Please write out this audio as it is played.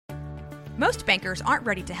Most bankers aren't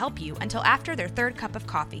ready to help you until after their third cup of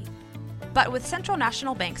coffee. But with Central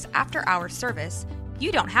National Bank's after-hours service,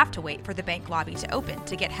 you don't have to wait for the bank lobby to open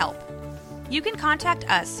to get help. You can contact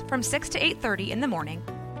us from 6 to 8:30 in the morning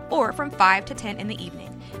or from 5 to 10 in the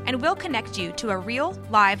evening, and we'll connect you to a real,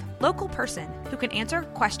 live, local person who can answer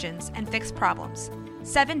questions and fix problems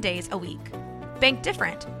 7 days a week. Bank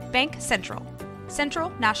different. Bank Central. Central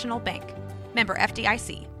National Bank. Member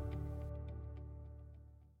FDIC.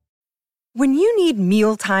 When you need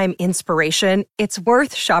mealtime inspiration, it's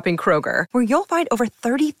worth shopping Kroger, where you'll find over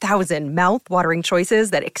 30,000 mouth-watering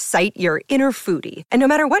choices that excite your inner foodie. And no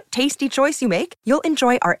matter what tasty choice you make, you'll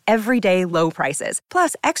enjoy our everyday low prices,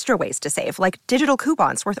 plus extra ways to save, like digital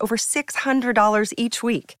coupons worth over $600 each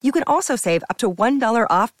week. You can also save up to $1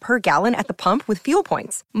 off per gallon at the pump with fuel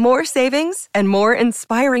points. More savings and more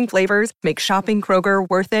inspiring flavors make shopping Kroger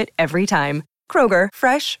worth it every time. Kroger,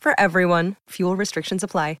 fresh for everyone. Fuel restrictions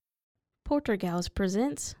apply. Poltergals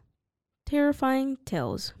presents Terrifying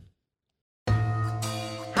Tales.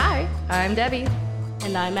 Hi, I'm Debbie.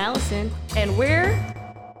 And I'm Allison. And we're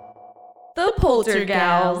the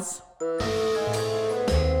Poltergals.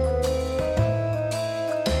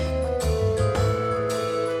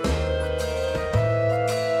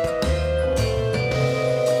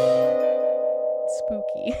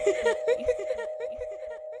 Spooky.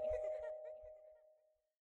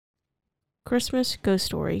 Christmas Ghost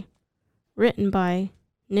Story. Written by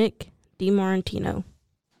Nick DiMartino.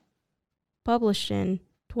 Published in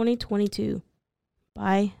 2022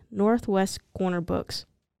 by Northwest Corner Books.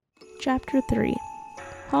 Chapter 3.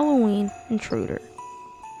 Halloween Intruder.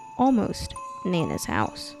 Almost Nana's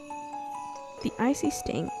house. The icy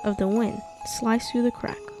sting of the wind sliced through the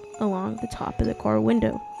crack along the top of the car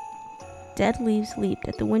window. Dead leaves leaped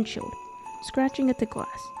at the windshield, scratching at the glass,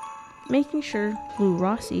 making sure Lou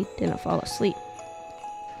Rossi didn't fall asleep.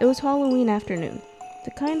 It was Halloween afternoon, the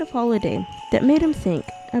kind of holiday that made him think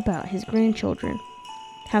about his grandchildren,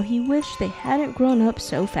 how he wished they hadn't grown up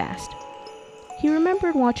so fast. He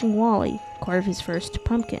remembered watching Wally carve his first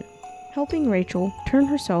pumpkin, helping Rachel turn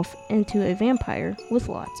herself into a vampire with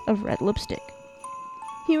lots of red lipstick.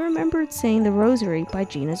 He remembered saying the rosary by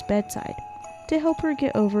Gina's bedside to help her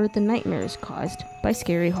get over the nightmares caused by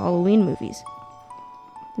scary Halloween movies.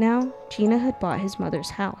 Now, Gina had bought his mother's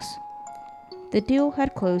house. The deal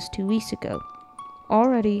had closed 2 weeks ago.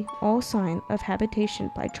 Already all sign of habitation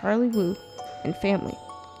by Charlie Wu and family.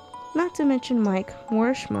 Not to mention Mike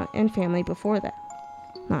Morishma and family before that.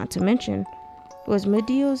 Not to mention was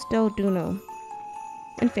Medios del Duno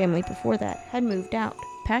and family before that had moved out,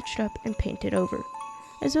 patched up and painted over,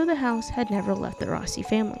 as though the house had never left the Rossi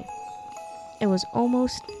family. It was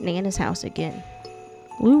almost Nana's house again.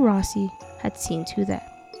 Lou Rossi had seen to that.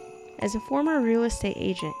 As a former real estate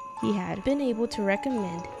agent, he had been able to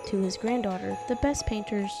recommend to his granddaughter the best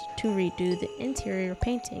painters to redo the interior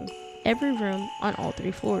painting every room on all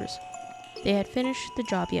 3 floors. They had finished the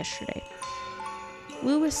job yesterday.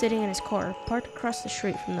 Lou was sitting in his car parked across the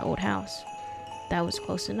street from the old house. That was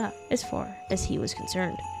close enough as far as he was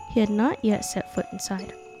concerned. He had not yet set foot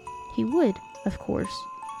inside. He would, of course,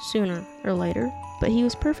 sooner or later, but he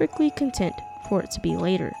was perfectly content for it to be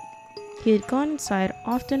later. He had gone inside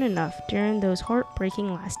often enough during those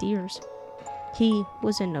heartbreaking last years. He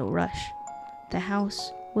was in no rush. The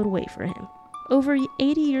house would wait for him. Over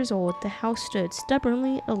 80 years old, the house stood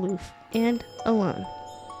stubbornly aloof and alone.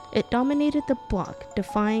 It dominated the block,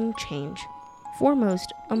 defying change,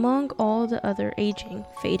 foremost among all the other aging,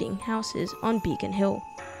 fading houses on Beacon Hill.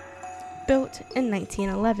 Built in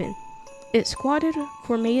 1911, it squatted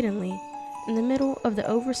forlornly in the middle of the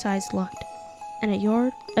oversized lot, in a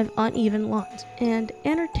yard of uneven lawns and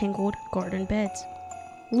intertangled garden beds.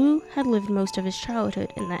 Lou had lived most of his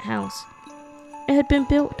childhood in that house. It had been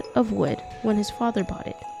built of wood when his father bought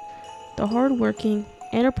it. The hard-working,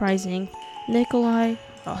 enterprising Nikolai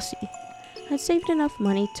Rossi had saved enough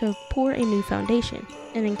money to pour a new foundation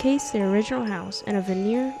and encase the original house in a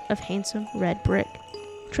veneer of handsome red brick,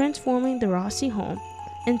 transforming the Rossi home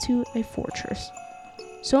into a fortress.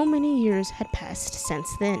 So many years had passed since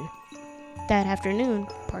then. That afternoon,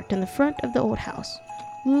 parked in the front of the old house,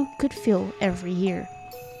 Lou could feel every year.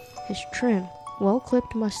 His trim,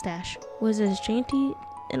 well-clipped mustache was as jaunty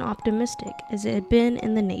and optimistic as it had been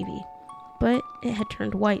in the Navy, but it had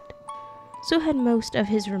turned white. So had most of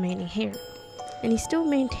his remaining hair, and he still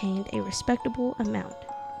maintained a respectable amount.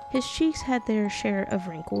 His cheeks had their share of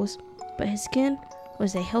wrinkles, but his skin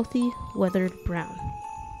was a healthy, weathered brown.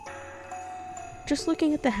 Just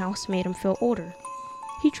looking at the house made him feel older.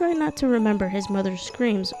 He tried not to remember his mother's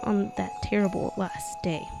screams on that terrible last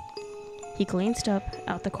day. He glanced up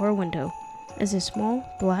out the car window as a small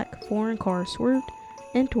black foreign car swerved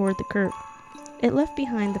in toward the curb. It left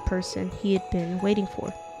behind the person he had been waiting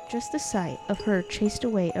for. Just the sight of her chased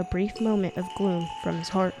away a brief moment of gloom from his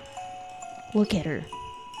heart. Look at her.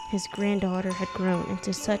 His granddaughter had grown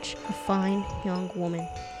into such a fine young woman.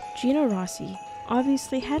 Gina Rossi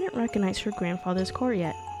obviously hadn't recognized her grandfather's car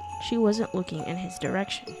yet. She wasn't looking in his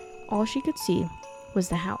direction. All she could see was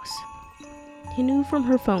the house. He knew from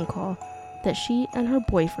her phone call that she and her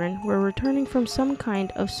boyfriend were returning from some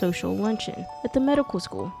kind of social luncheon at the medical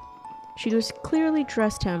school. She was clearly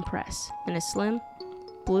dressed to impress, in a slim,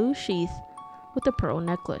 blue sheath with a pearl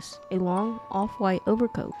necklace. A long, off-white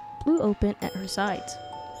overcoat blew open at her sides.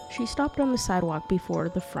 She stopped on the sidewalk before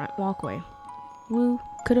the front walkway. Lou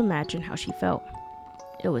could imagine how she felt.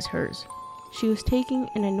 It was hers. She was taking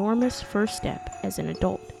an enormous first step as an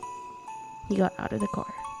adult. He got out of the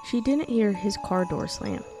car. She didn't hear his car door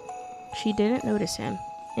slam. She didn't notice him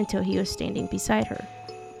until he was standing beside her,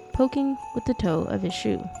 poking with the toe of his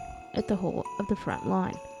shoe at the hole of the front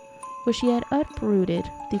lawn, where she had uprooted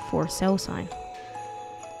the for sale sign.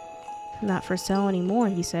 Not for sale anymore,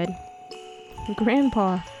 he said.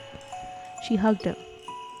 Grandpa. She hugged him.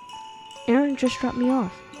 Aaron just dropped me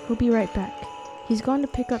off. He'll be right back. He's gone to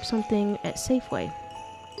pick up something at Safeway.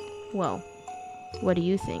 Well, what do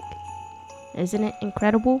you think? Isn't it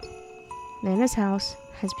incredible? Nana's house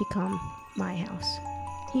has become my house.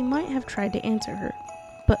 He might have tried to answer her,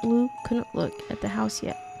 but Lou couldn't look at the house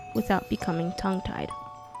yet without becoming tongue-tied.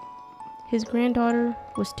 His granddaughter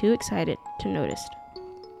was too excited to notice.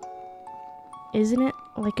 Isn't it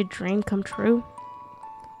like a dream come true?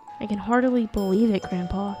 I can hardly believe it,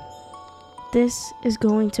 Grandpa. This is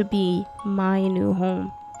going to be my new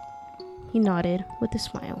home. He nodded with a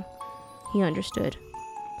smile. He understood.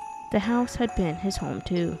 The house had been his home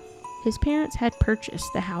too. His parents had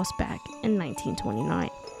purchased the house back in 1929.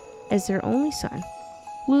 As their only son,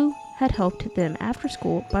 Lou had helped them after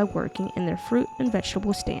school by working in their fruit and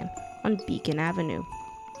vegetable stand on Beacon Avenue.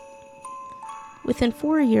 Within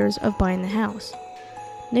 4 years of buying the house,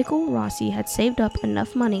 Nickel Rossi had saved up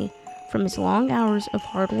enough money from his long hours of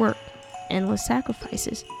hard work, endless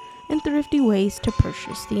sacrifices, and thrifty ways to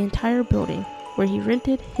purchase the entire building where he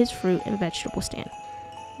rented his fruit and vegetable stand.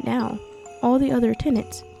 Now, all the other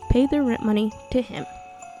tenants paid their rent money to him.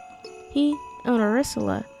 He and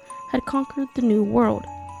Ursula had conquered the new world.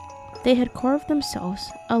 They had carved themselves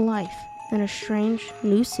a life in a strange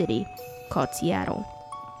new city called Seattle.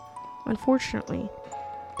 Unfortunately,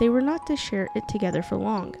 they were not to share it together for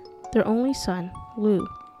long. Their only son, Lou,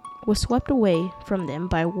 was swept away from them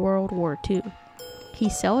by World War II. He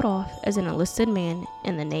sailed off as an enlisted man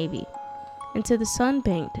in the Navy into the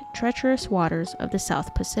sun-banked, treacherous waters of the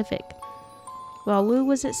South Pacific. While Lou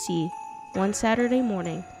was at sea, one Saturday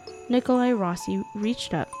morning, Nikolai Rossi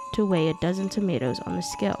reached up to weigh a dozen tomatoes on the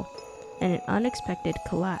scale, and an unexpected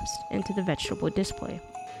collapsed into the vegetable display.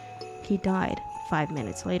 He died 5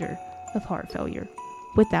 minutes later of heart failure,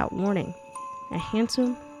 without warning, a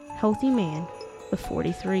handsome, healthy man of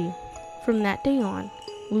 43. From that day on,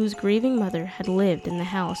 Lou's grieving mother had lived in the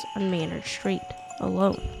house on Maynard Street,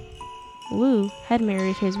 alone. Lou had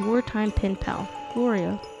married his wartime pen pal,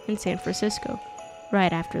 Gloria, in San Francisco,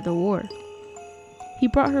 right after the war. He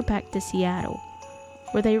brought her back to Seattle,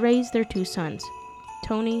 where they raised their 2 sons,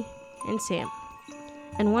 Tony and Sam,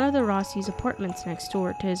 in one of the Rossi's apartments next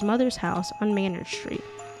door to his mother's house on Maynard Street,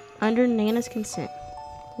 under Nana's consent,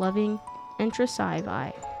 loving intra-sive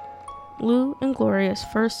eye. Lou and Gloria's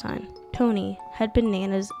first son, Tony, had been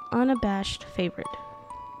Nana's unabashed favorite.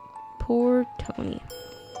 Poor Tony.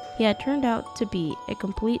 He had turned out to be a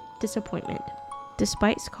complete disappointment.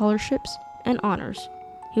 Despite scholarships and honors,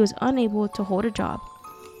 he was unable to hold a job,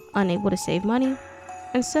 unable to save money,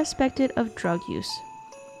 and suspected of drug use.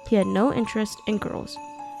 He had no interest in girls,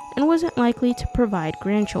 and wasn't likely to provide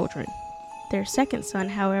grandchildren. Their second son,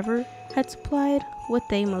 however, had supplied what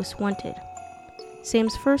they most wanted.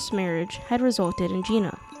 Sam's first marriage had resulted in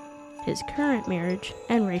Gina, his current marriage,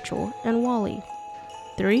 and Rachel and Wally.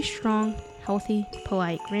 3 strong, healthy,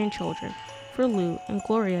 polite grandchildren for Lou and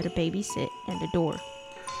Gloria to babysit and adore.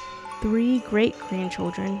 3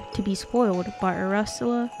 great-grandchildren to be spoiled by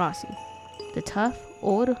Ursula Rossi, the tough,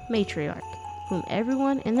 old matriarch whom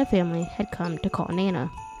everyone in the family had come to call Nana.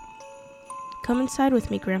 "Come inside with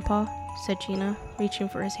me, Grandpa," said Gina, reaching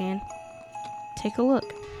for his hand. "Take a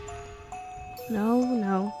look."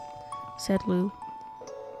 No, said Lou.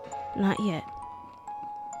 "Not yet.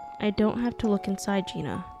 I don't have to look inside,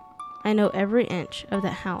 Gina. I know every inch of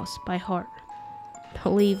that house by heart.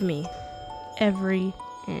 Believe me, every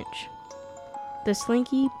inch." The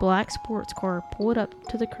slinky black sports car pulled up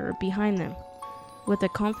to the curb behind them. With a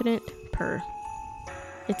confident her.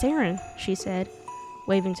 "It's Aaron," she said,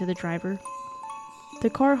 waving to the driver. The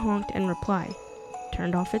car honked in reply,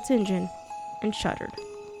 turned off its engine, and shuddered.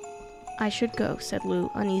 "I should go," said Lou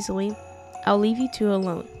uneasily. "I'll leave you two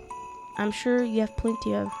alone. I'm sure you have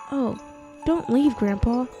plenty of—" "Oh, don't leave,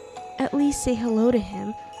 Grandpa. At least say hello to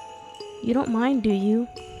him. You don't mind, do you?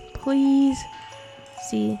 Please."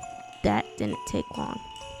 "See, that didn't take long,"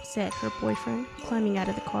 said her boyfriend, climbing out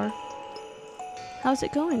of the car. "How's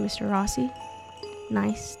it going, Mr. Rossi?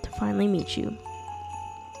 Nice to finally meet you."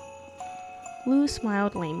 Lou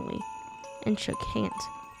smiled lamely and shook hands.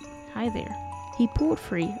 "Hi there." He pulled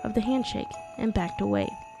free of the handshake and backed away.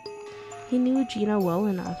 He knew Gina well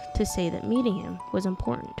enough to say that meeting him was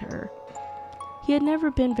important to her. He had never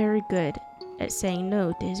been very good at saying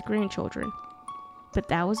no to his grandchildren, but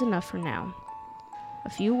that was enough for now. A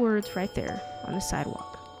few words right there on the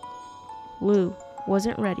sidewalk. Lou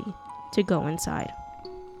wasn't ready to go inside.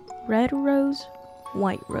 Red rose,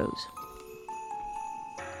 white rose.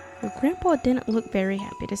 "Your grandpa didn't look very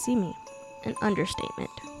happy to see me." An understatement.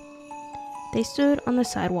 They stood on the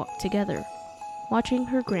sidewalk together, watching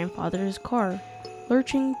her grandfather's car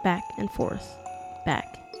lurching back and forth,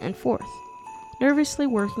 nervously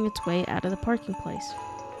working its way out of the parking place.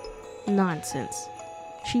 "Nonsense."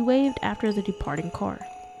 She waved after the departing car.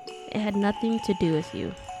 "It had nothing to do with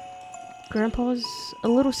you. Grandpa's a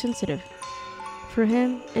little sensitive. For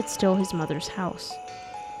him, it's still his mother's house.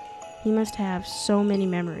 He must have so many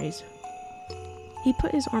memories." He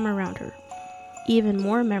put his arm around her. "Even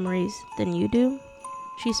more memories than you do?"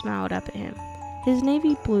 She smiled up at him. His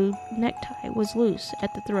navy blue necktie was loose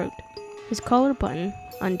at the throat, his collar button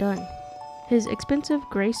undone. His expensive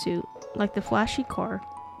gray suit, like the flashy car,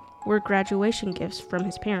 were graduation gifts from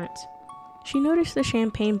his parents. She noticed the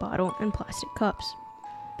champagne bottle and plastic cups,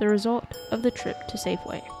 the result of the trip to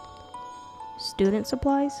Safeway. "Student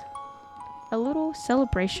supplies?" "A little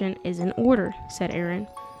celebration is in order," said Aaron.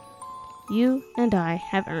 "You and I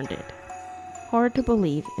have earned it." "Hard to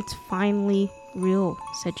believe it's finally real,"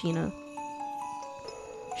 said Gina.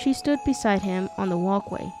 She stood beside him on the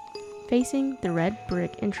walkway, facing the red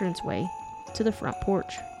brick entranceway to the front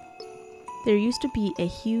porch. There used to be a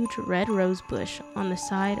huge red rose bush on the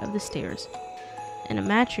side of the stairs, and a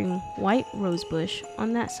matching white rose bush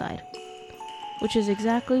on that side, which is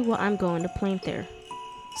exactly what I'm going to plant there.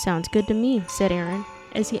 "Sounds good to me," said Aaron,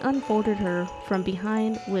 as he unfolded her from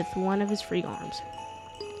behind with one of his free arms.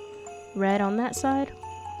 "Red on that side,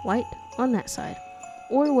 white on that side,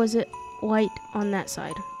 or was it white on that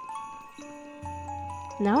side?"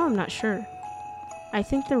 "Now I'm not sure. I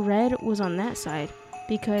think the red was on that side,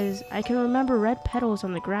 because I can remember red petals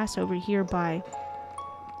on the grass over here by...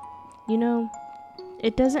 You know,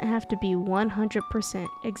 it doesn't have to be 100%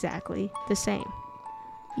 exactly the same."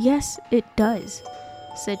 "Yes, it does,"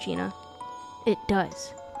 said Gina. "It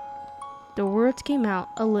does." The words came out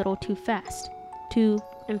a little too fast, too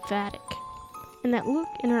emphatic. And that look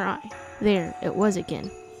in her eye, there it was again.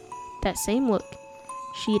 That same look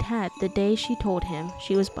she'd had the day she told him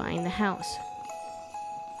she was buying the house.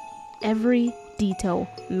 "Every detail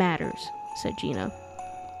matters," said Gina.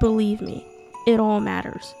 "Believe me, it all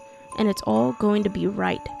matters, and it's all going to be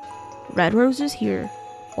right. Red roses here,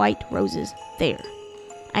 white roses there.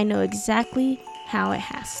 I know exactly how it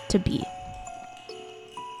has to be."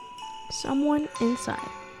 Someone inside.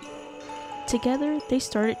 Together, they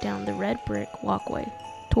started down the red brick walkway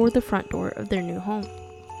toward the front door of their new home.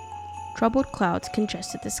 Troubled clouds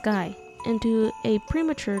congested the sky into a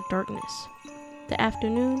premature darkness. The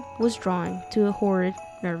afternoon was drawing to a horrid,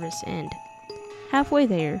 nervous end. Halfway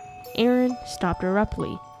there, Aaron stopped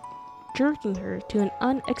abruptly, jerking her to an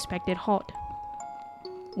unexpected halt.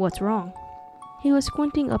 "What's wrong?" He was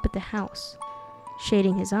squinting up at the house,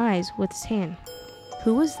 shading his eyes with his hand.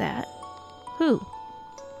 "Who was that?" "Who?"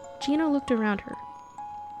 Gina looked around her.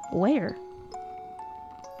 "Where?"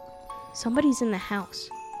 "Somebody's in the house."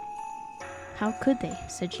 "How could they?"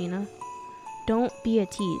 said Gina. "Don't be a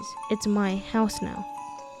tease. It's my house now.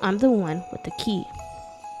 I'm the one with the key."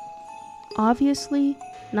 "Obviously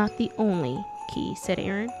not the only key," said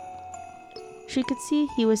Aaron. She could see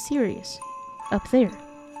he was serious. "Up there.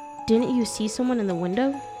 Didn't you see someone in the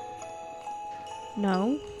window?"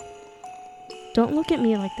 "No." "Don't look at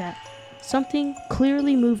me like that. Something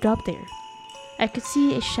clearly moved up there. I could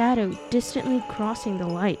see a shadow distantly crossing the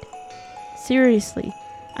light. Seriously,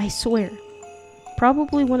 I swear.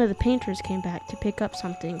 Probably one of the painters came back to pick up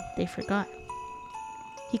something they forgot."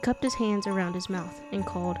 He cupped his hands around his mouth and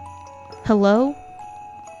called, "Hello?"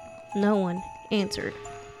 No one answered.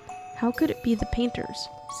 "How could it be the painters?"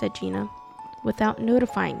 said Gina, "without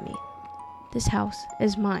notifying me? This house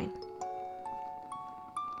is mine."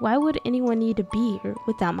 Why would anyone need to be here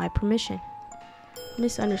without my permission?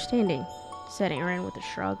 Misunderstanding, said Aaron with a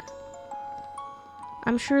shrug.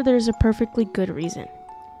 I'm sure there's a perfectly good reason.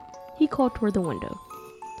 He called toward the window.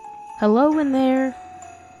 Hello in there.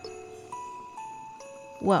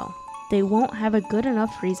 Well, they won't have a good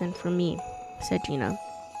enough reason for me, said Gina.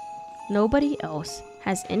 Nobody else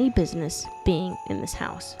has any business being in this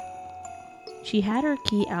house. She had her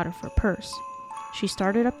key out of her purse. She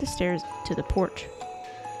started up the stairs to the porch.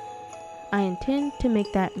 I intend to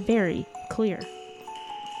make that very clear.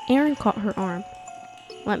 Aaron caught her arm.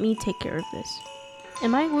 Let me take care of this.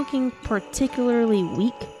 Am I looking particularly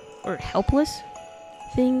weak or helpless?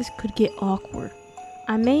 Things could get awkward.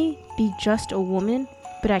 I may be just a woman,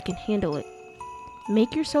 but I can handle it.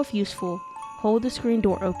 Make yourself useful. Hold the screen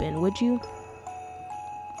door open, would you?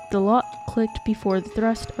 The lock clicked before the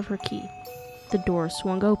thrust of her key. The door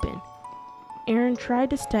swung open. Aaron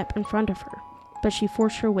tried to step in front of her, but she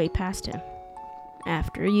forced her way past him.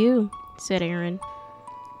 After you, said Aaron.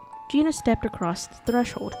 Gina stepped across the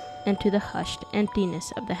threshold into the hushed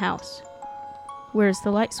emptiness of the house. Where's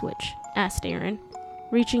the light switch? Asked Aaron,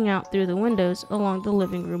 reaching out through the windows along the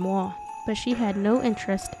living room wall, but she had no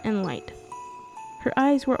interest in light. Her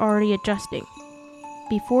eyes were already adjusting.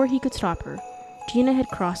 Before he could stop her, Gina had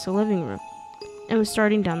crossed the living room and was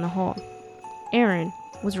starting down the hall. Aaron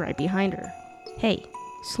was right behind her. Hey,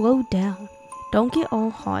 slow down. Don't get all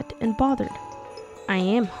hot and bothered. I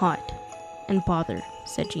am hot and bothered,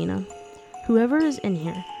 said Gina. Whoever is in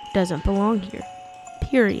here doesn't belong here.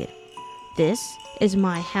 Period. This is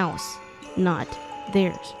my house, not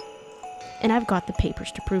theirs. And I've got the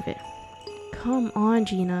papers to prove it. Come on,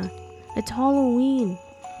 Gina. It's Halloween.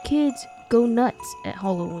 Kids go nuts at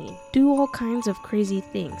Halloween. Do all kinds of crazy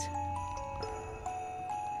things.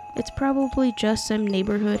 It's probably just some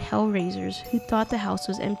neighborhood hell-raisers who thought the house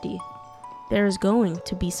was empty. There is going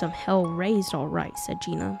to be some hell raised, all right, said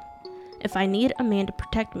Gina. If I need a man to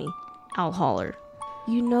protect me, I'll holler.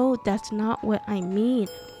 You know that's not what I mean,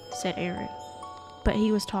 said Aaron. But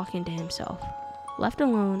he was talking to himself, left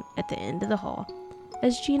alone at the end of the hall,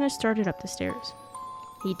 as Gina started up the stairs.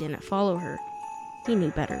 He didn't follow her. He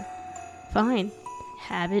knew better. Fine,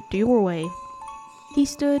 have it your way. He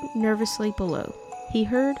stood nervously below. He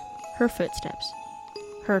heard her footsteps,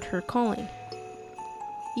 heard her calling.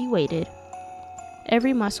 He waited,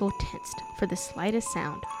 every muscle tensed for the slightest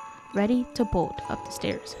sound, ready to bolt up the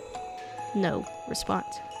stairs. No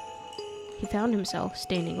response. He found himself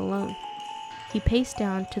standing alone. He paced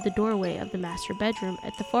down to the doorway of the master bedroom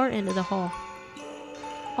at the far end of the hall.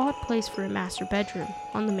 Odd place for a master bedroom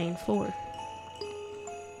on the main floor.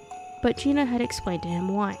 But Gina had explained to him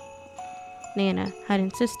why. Nana had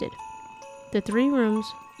insisted. The 3 rooms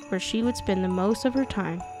where she would spend the most of her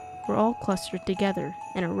time were all clustered together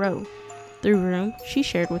in a row. The room she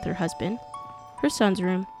shared with her husband, her son's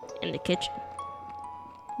room, and the kitchen.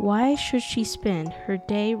 Why should she spend her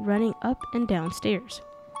day running up and down stairs?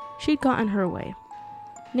 She'd gotten her way.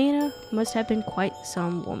 Nana must have been quite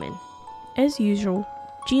some woman. As usual,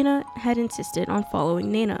 Gina had insisted on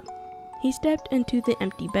following Nana. He stepped into the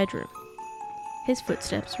empty bedroom. His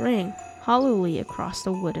footsteps rang hollowly across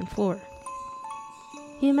the wooden floor.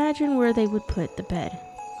 He imagined where they would put the bed.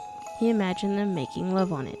 He imagined them making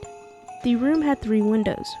love on it. The room had 3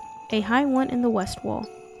 windows, a high one in the west wall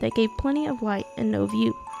that gave plenty of light and no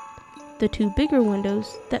view. The 2 bigger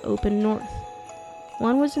windows that opened north.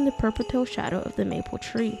 One was in the perpetual shadow of the maple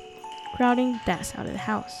tree, crowding that side of the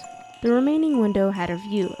house. The remaining window had a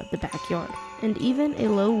view of the backyard, and even a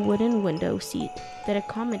low wooden window seat that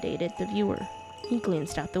accommodated the viewer. He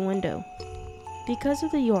glanced out the window. Because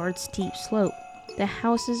of the yard's steep slope, the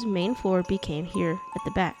house's main floor became here at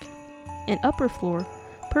the back. An upper floor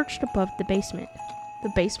perched above the basement.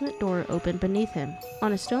 The basement door opened beneath him,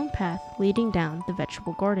 on a stone path leading down the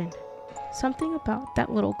vegetable garden. Something about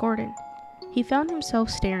that little garden. He found himself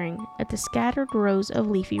staring at the scattered rows of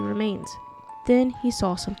leafy remains. Then he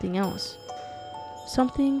saw something else.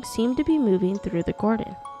 Something seemed to be moving through the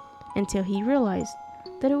garden, until he realized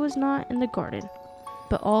that it was not in the garden,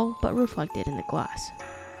 but all but reflected in the glass.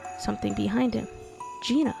 Something behind him.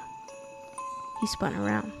 Gina! He spun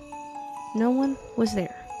around. No one was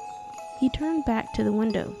there. He turned back to the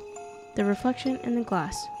window. The reflection in the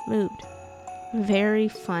glass moved. Very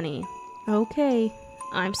funny. Okay,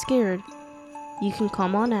 I'm scared. You can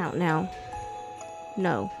come on out now.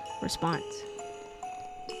 No response.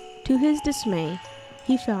 To his dismay,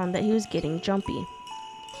 he found that he was getting jumpy.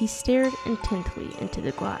 He stared intently into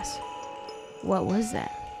the glass. What was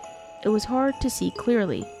that? It was hard to see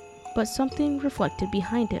clearly, but something reflected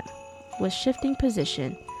behind him was shifting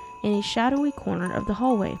position in a shadowy corner of the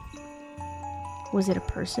hallway. Was it a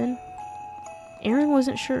person? Aaron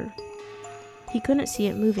wasn't sure. He couldn't see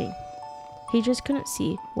it moving. He just couldn't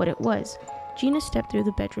see what it was. Gina stepped through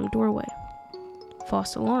the bedroom doorway.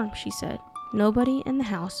 "False alarm," she said. "Nobody in the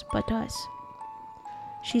house but us."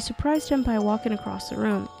 She surprised him by walking across the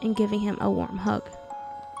room and giving him a warm hug.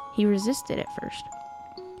 He resisted at first.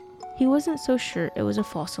 He wasn't so sure it was a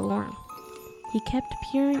false alarm. He kept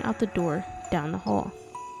peering out the door down the hall,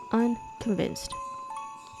 unconvinced.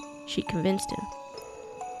 She convinced him.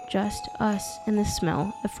 Just us and the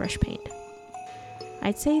smell of fresh paint.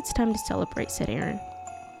 "I'd say it's time to celebrate," said Aaron,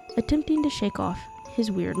 attempting to shake off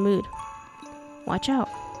his weird mood. "Watch out."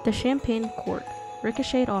 The champagne cork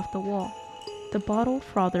ricocheted off the wall. The bottle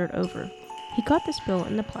frothered over. He caught the spill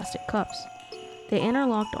in the plastic cups. They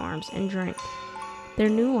interlocked arms and drank. Their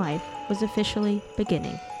new life was officially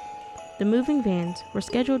beginning. The moving vans were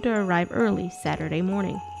scheduled to arrive early Saturday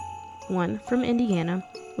morning. One from Indiana,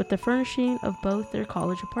 with the furnishing of both their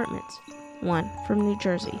college apartments. One from New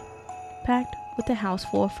Jersey, packed with a house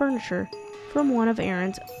full of furniture from one of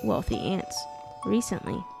Aaron's wealthy aunts,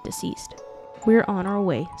 recently deceased. "We're on our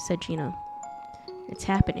way," said Gina. "It's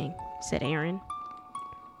happening," said Aaron.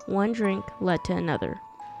 One drink led to another.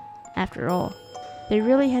 After all, they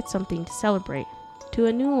really had something to celebrate, to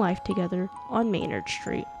a new life together on Maynard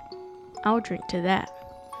Street. "I'll drink to that,"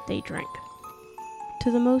 they drank.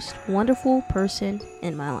 "To the most wonderful person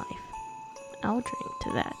in my life. I'll drink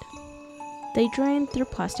to that." They drained their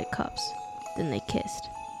plastic cups, then they kissed.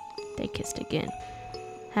 They kissed again.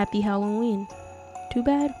 "Happy Halloween. Too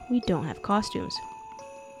bad we don't have costumes."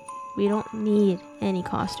 "We don't need any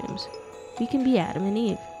costumes. We can be Adam and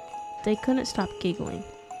Eve." They couldn't stop giggling.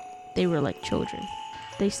 They were like children.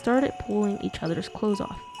 They started pulling each other's clothes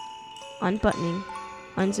off, unbuttoning,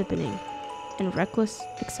 unzipping, in reckless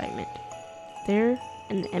excitement. There,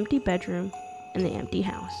 in the empty bedroom, in the empty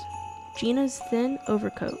house, Gina's thin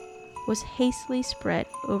overcoat was hastily spread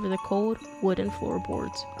over the cold wooden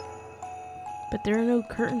floorboards. But there are no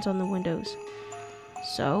curtains on the windows.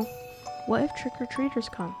 So, what if trick-or-treaters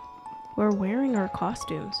come? We're wearing our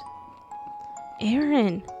costumes.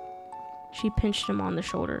 "Aaron!" She pinched him on the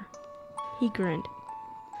shoulder. He grinned.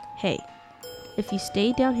 "Hey, if you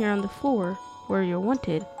stay down here on the floor where you're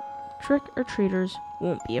wanted, trick-or-treaters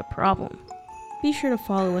won't be a problem." Be sure to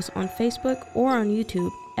follow us on Facebook or on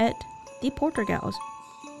YouTube at The Poltergals,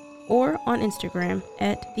 or on Instagram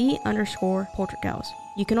at @the_Poltergals.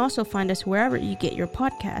 You can also find us wherever you get your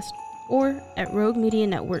podcast, or at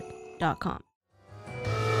roguemedianetwork.com.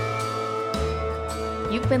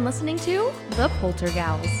 You've been listening to The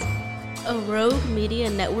Poltergals, a Rogue Media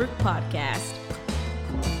Network podcast.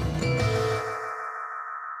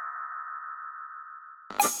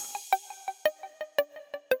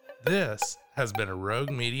 This has been a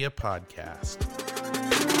Rogue Media podcast.